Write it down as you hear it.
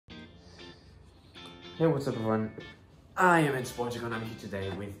Hey, what's up everyone? I am in Portugal and I'm here today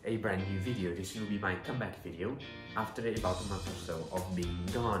with a brand new video. This will be my comeback video after about a month or so of being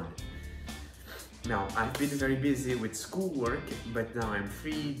gone. Now, I've been very busy with schoolwork, but now I'm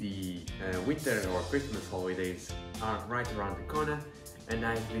free. The winter or Christmas holidays are right around the corner, and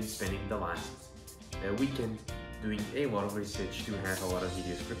I've been spending the last weekend doing a lot of research to have a lot of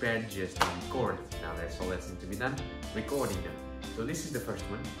videos prepared just to record. Now that's all that's to be done, recording them. So this is the first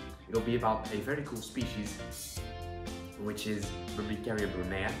one. It'll be about a very cool species, which is Myrmicaria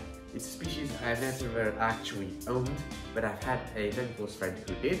Brunnea. It's a species I've never actually owned, but I've had a very close friend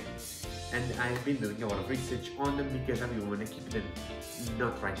who did, and I've been doing a lot of research on them because I really want to keep them,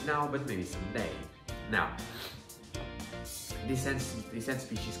 not right now, but maybe someday. Now, these ant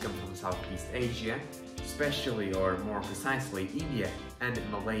species come from Southeast Asia, especially, or more precisely, India and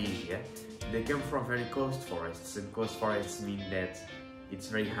Malaysia. They come from very coast forests, and coast forests mean that it's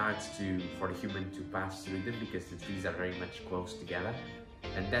very hard for the human to pass through them because the trees are very much close together,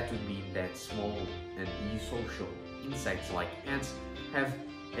 and that would mean that small and eusocial insects like ants have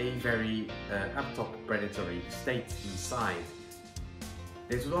a very uptop predatory state inside.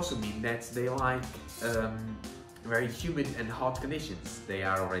 This would also mean that they like very humid and hot conditions. They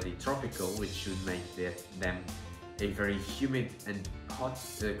are already tropical, which should make them a very humid and hot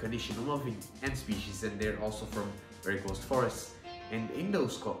condition-loving ant species, and they're also from very close forests. And in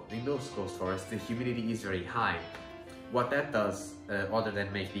those coast forests, the humidity is very high. What that does, other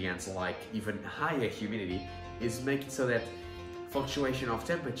than make the ants like even higher humidity, is make it so that fluctuation of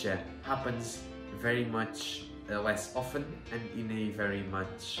temperature happens very much less often and in a very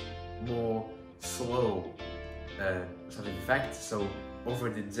much more slow sort of effect. So over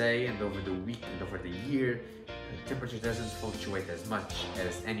the day and over the week and over the year, temperature doesn't fluctuate as much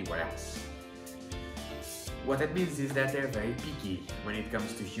as anywhere else. What that means is that they're very picky when it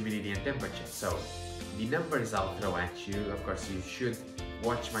comes to humidity and temperature. So the numbers I'll throw at you, of course you should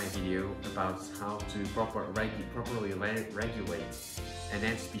watch my video about how to properly regulate an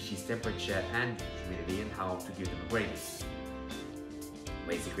ant species temperature and humidity and how to give them a gradient.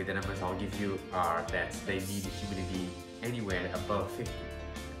 Basically the numbers I'll give you are that they need humidity anywhere above 50,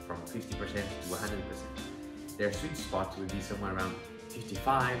 from 50% to 100%. Their sweet spot would be somewhere around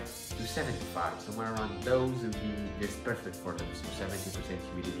 55 to 75, somewhere around those would be just perfect for them. So 70%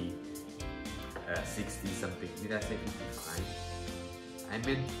 humidity, 60 something, did I say 55? I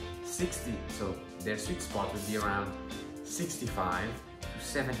meant 60, so their sweet spot would be around 65 to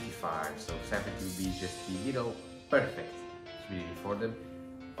 75, so 70 would be just the middle, perfect humidity for them.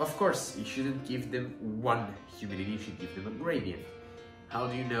 Of course, you shouldn't give them one humidity, you should give them a gradient. How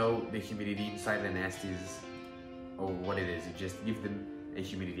do you know the humidity inside the nest is, or what it is? You just give them a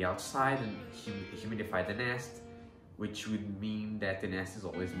humidity outside and humidify the nest, which would mean that the nest is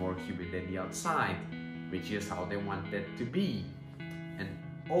always more humid than the outside, which is how they want it to be. And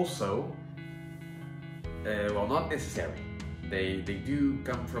also, well, not necessarily. They do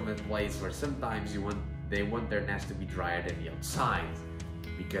come from a place where sometimes they want their nest to be drier than the outside,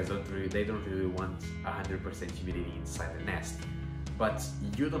 because they don't really want 100% humidity inside the nest. But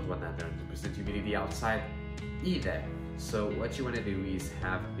you don't want 100% humidity outside either. So what you want to do is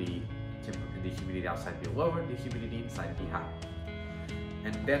have the humidity outside be lower, the humidity inside be high.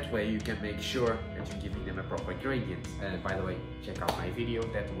 And that way you can make sure that you're giving them a proper gradient. By the way, check out my video,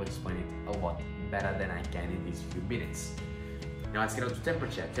 that will explain it a lot better than I can in these few minutes. Now let's get on to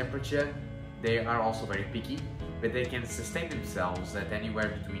temperature. Temperature, they are also very picky, but they can sustain themselves at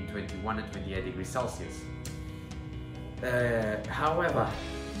anywhere between 21 and 28 degrees Celsius. However,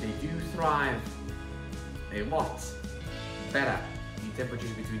 they do thrive a lot better in temperatures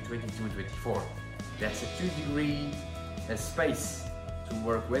between 22 and 24. That's a 2-degree space to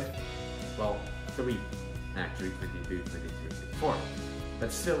work with. Well, 3 actually, 22, 23, 24.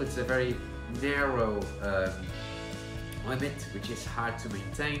 But still, it's a very narrow limit, which is hard to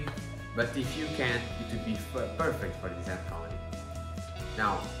maintain. But if you can, it would be perfect for this ant colony.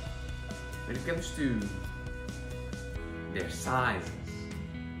 Now, when it comes to their sizes,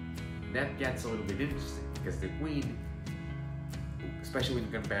 that gets a little bit interesting, because the queen, especially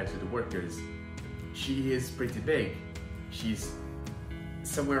when compared to the workers, she is pretty big. She's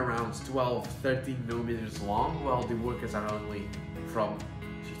somewhere around 12-13 millimeters long, while the workers are only from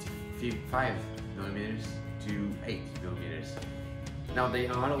 55 millimeters to 8 millimeters. Now they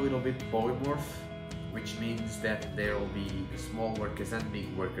are a little bit polymorph, which means that there will be small workers and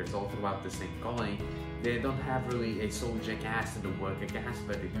big workers all throughout the same colony. They don't have really a soldier caste and a worker caste,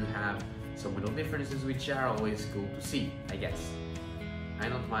 but they do have some little differences, which are always cool to see, I guess. I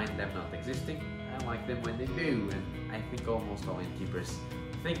don't mind them not existing, I like them when they do, and I think almost all innkeepers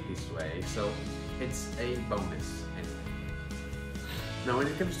think this way, so it's a bonus anyway. Now when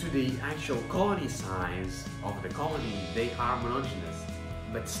it comes to the actual colony size of the colony, they are monogenous,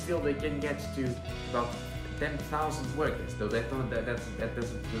 but still they can get to about 10,000 workers, though that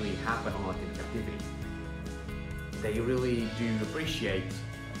doesn't really happen a lot in captivity. They really do appreciate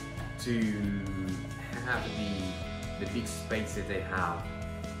to have the big space that they have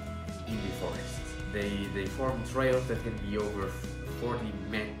in the forest. They form trails that can be over 40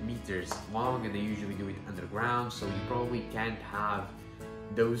 meters long, and they usually do it underground, so you probably can't have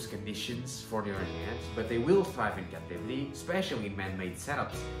those conditions for your ants, but they will thrive in captivity, especially in man-made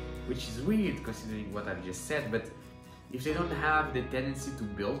setups, which is weird considering what I've just said. But if they don't have the tendency to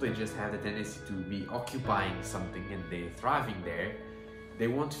build, they just have the tendency to be occupying something and they're thriving there, they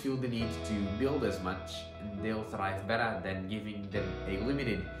won't feel the need to build as much, and they'll thrive better than giving them a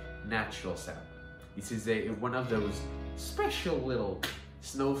limited natural setup. This is one of those special little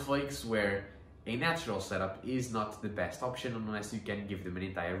snowflakes where a natural setup is not the best option unless you can give them an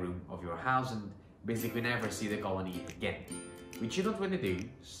entire room of your house and basically never see the colony again, which you don't want to do,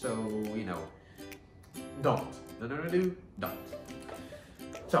 so you know, don't.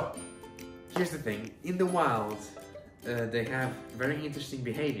 So here's the thing, in the wild they have very interesting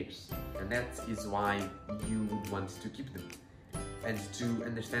behaviors, and that is why you would want to keep them. And to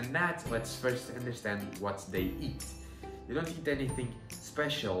understand that, let's first understand what they eat. They don't eat anything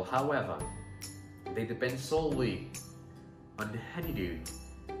special, however, they depend solely on honeydew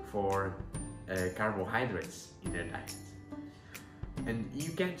for carbohydrates in their diet. And you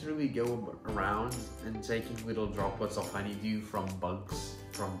can't really go around and taking little droplets of honeydew from bugs'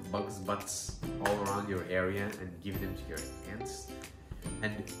 butts all around your area and give them to your ants.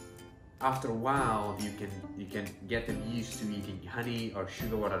 And after a while, you can get them used to eating honey or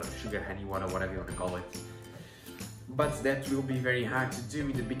sugar water, or honey water, whatever you want to call it. But that will be very hard to do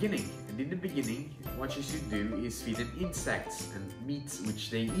in the beginning. And in the beginning, what you should do is feed them insects and meats, which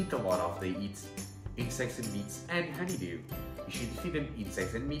they eat a lot of. They eat insects and meats and honeydew. You should feed them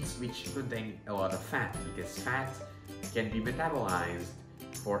insects and meats which contain a lot of fat, because fat can be metabolized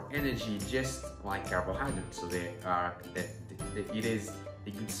for energy just like carbohydrates. So it is a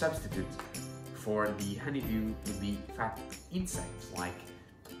good substitute for the honeydew to be fat insects like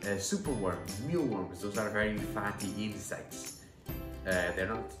superworms, mealworms. Those are very fatty insects. They're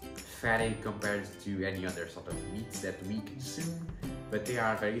not fatty compared to any other sort of meats that we consume, but they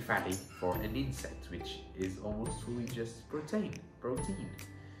are very fatty for an insect, which is almost fully just protein.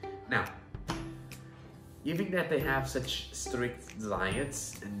 Now, given that they have such strict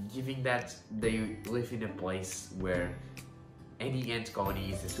diets, and given that they live in a place where any ant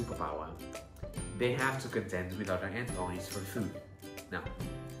colony is a superpower, they have to contend with other ant colonies for food. Now,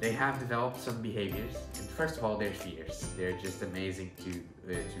 they have developed some behaviors, and first of all, they're fierce. They're just amazing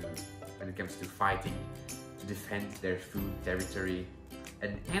when it comes to fighting, to defend their food territory,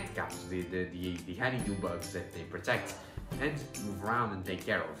 and ant caps, the honeydew bugs that they protect and move around and take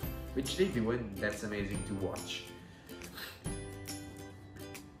care of, which they do, and that's amazing to watch.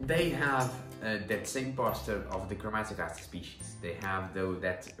 They have that same posture of the Myrmicaria species. They have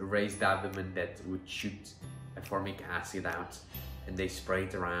that raised abdomen that would shoot a formic acid out, and they spray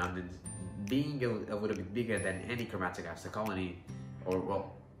it around, and being a little bit bigger than any Myrmicaria colony, or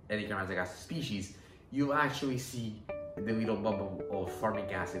well, any Myrmicaria species, you'll actually see the little bubble of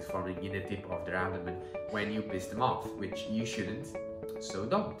formic acid forming in the tip of their abdomen when you piss them off, which you shouldn't, so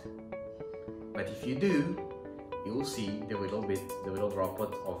don't. But if you do, you'll see the little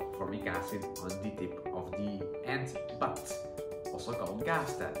droplet of formic acid on the tip of the ant butt, also called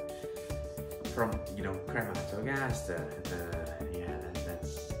gaster, from, you know, Myrmicaria. Yeah,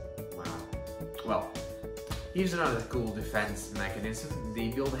 that's wow. Well, here's another cool defense mechanism. They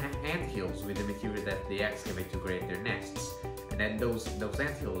build ant hills with the material that they excavate to create their nests. And then those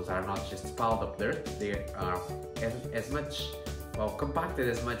ant hills are not just piled up dirt, they are as much, well, compacted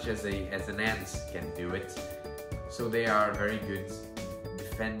as much as an ant can do it. So they are very good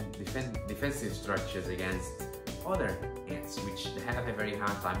defensive structures against other ants, which have a very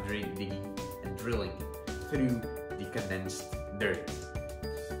hard time digging and drilling through the condensed dirt.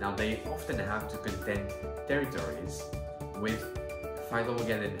 Now they often have to contend territories with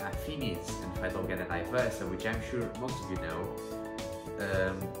Phytologeta affinis and Phytologeta diversa, which I'm sure most of you know.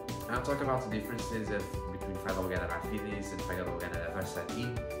 I'll talk about the differences between Phytologeta affinis and Phytologeta diversa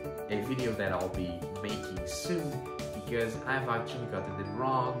in a video that I'll be making soon, because I've actually gotten them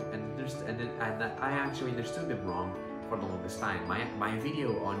wrong, and I actually understood them wrong for the longest time. My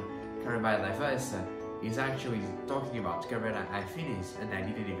video on Phytologeta diversa is actually talking about Phytologeta affinis, and I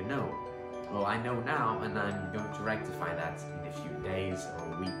didn't even know. Well, I know now, and I'm going to rectify that in a few days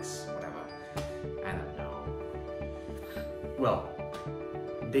or weeks, whatever. I don't know. Well,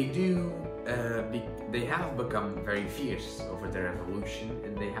 they have become very fierce over their evolution,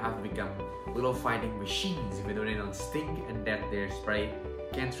 and they have become little fighting machines, even though they don't sting and that their spray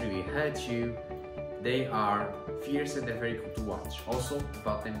can't really hurt you. They are fierce and they're very cool to watch. Also,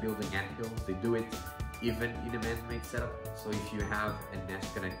 about them building anthills, they do it even in a man-made setup. So if you have a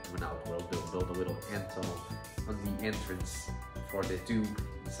nest connected to an outworld, they'll build a little ant tunnel on the entrance for the tube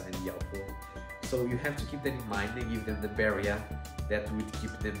inside the outworld. So you have to keep that in mind and give them the barrier that would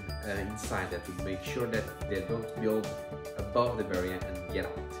keep them inside, that would make sure that they don't build above the barrier and get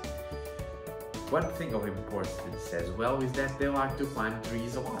out. One thing of importance as well is that they like to climb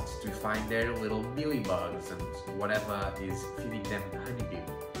trees a lot to find their little mealybugs and whatever is feeding them honeydew.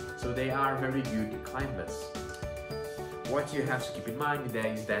 So they are very good climbers. What you have to keep in mind there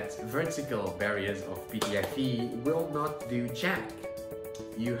is that vertical barriers of PTFE will not do jack.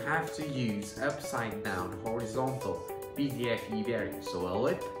 You have to use upside down horizontal PTFE barriers. So a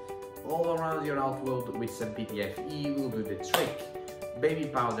lip all around your outworld with some PTFE will do the trick. Baby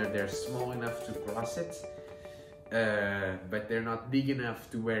powder, they're small enough to cross it, but they're not big enough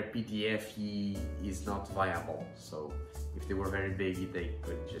to where PTFE is not viable. So if they were very big, they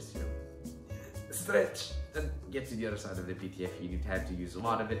could just, you know, stretch and get to the other side of the PTFE. You'd have to use a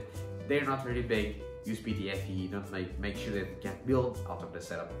lot of it. They're not very big. Use PTFE. Don't make sure that it can't build out of the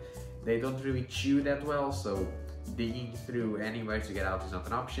setup. They don't really chew that well, so digging through anywhere to get out is not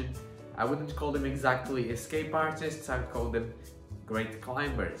an option. I wouldn't call them exactly escape artists. I would call them great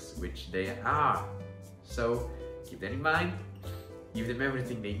climbers, which they are. So keep that in mind, give them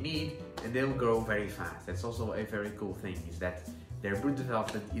everything they need, and they'll grow very fast. That's also a very cool thing, is that their brood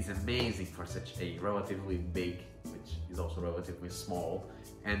development is amazing for such a relatively big, which is also relatively small,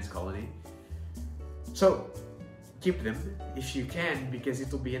 ant colony. So keep them if you can, because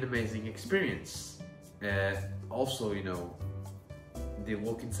it will be an amazing experience. Also, you know, the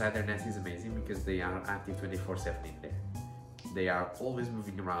look inside their nest is amazing because they are active 24/7 in there. They are always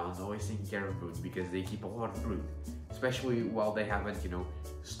moving around, always taking care of brood, because they keep a lot of brood, especially while they haven't, you know,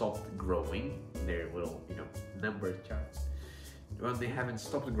 stopped growing their little, you know, number charts. When they haven't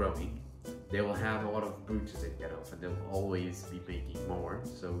stopped growing, they will have a lot of brood to take care of, and they'll always be making more.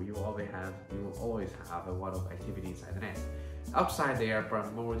 So you will always have a lot of activity inside the nest. Outside, they are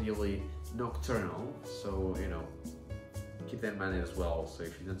primordially nocturnal, so you know, keep that in mind as well. So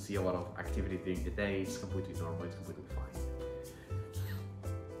if you don't see a lot of activity during the day, it's completely normal, it's completely fine.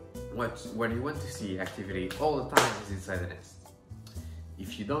 When you want to see activity all the time is inside the nest.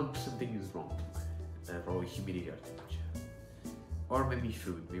 If you don't, something is wrong. Probably humidity or temperature. Or maybe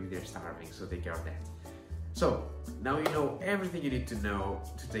food, maybe they're starving, so take care of that. So, now you know everything you need to know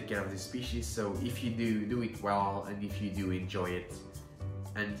to take care of this species. So if you do it well, and if you do enjoy it,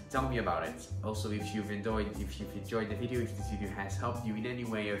 and tell me about it. Also, if you've enjoyed the video, if this video has helped you in any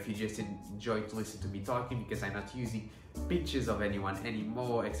way, or if you just enjoyed to listen to me talking, because I'm not using pictures of anyone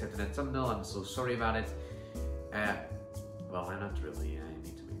anymore except in a thumbnail, I'm so sorry about it. Well, I'm not really. I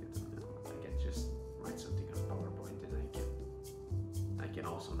need to make a thumbnail. I can just write something on PowerPoint, and I can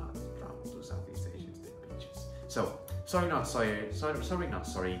also not travel to Southeast Asia to take pictures. So sorry, not sorry.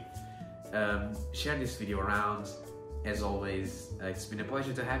 Share this video around. As always, it's been a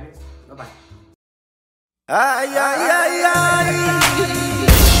pleasure to have you. Bye-bye.